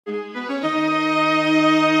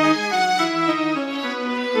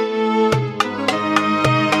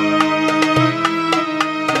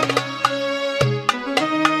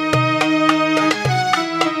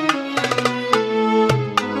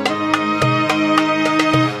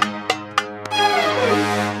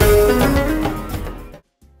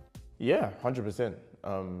100%.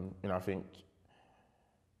 I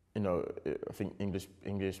think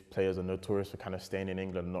English players are notorious for kind of staying in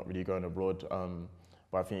England and not really going abroad.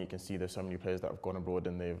 But I think you can see there's so many players that have gone abroad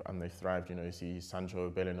and they've thrived. You know, you see Sancho,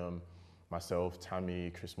 Bellingham, myself,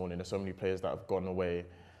 Tammy, Chris Smalling. There's so many players that have gone away,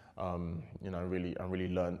 really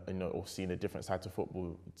learned, or seen a different side to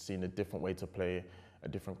football, seen a different way to play, a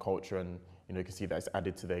different culture, and you can see that it's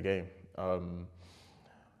added to their game.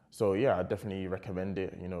 So yeah, I definitely recommend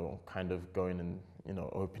it. Kind of going and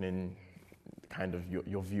opening kind of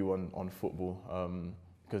your view on football,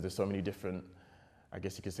 because there's so many different, I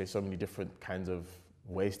guess you could say, so many different kinds of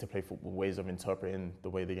ways to play football, ways of interpreting the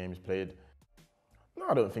way the game is played. No,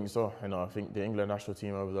 I don't think so. I think the England national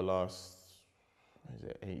team over the last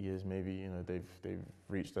 8 years maybe, they've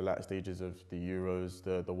reached the latter stages of the Euros,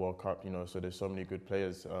 the World Cup, so there's so many good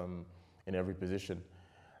players in every position.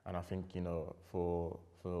 And I think, for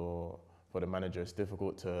the manager, it's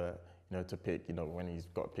difficult to pick, when he's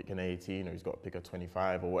got to pick an 18 or he's got to pick a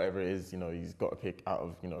 25 or whatever it is, he's got to pick out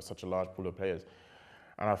of, such a large pool of players.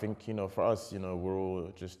 And I think, for us, we're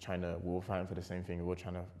all just we're all fighting for the same thing. We're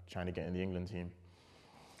all trying to get in the England team.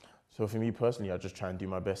 So for me personally, I just try and do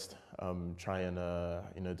my best, try and,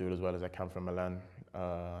 do it as well as I can for Milan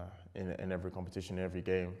in every competition, in every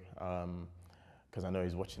game, because I know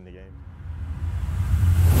he's watching the game.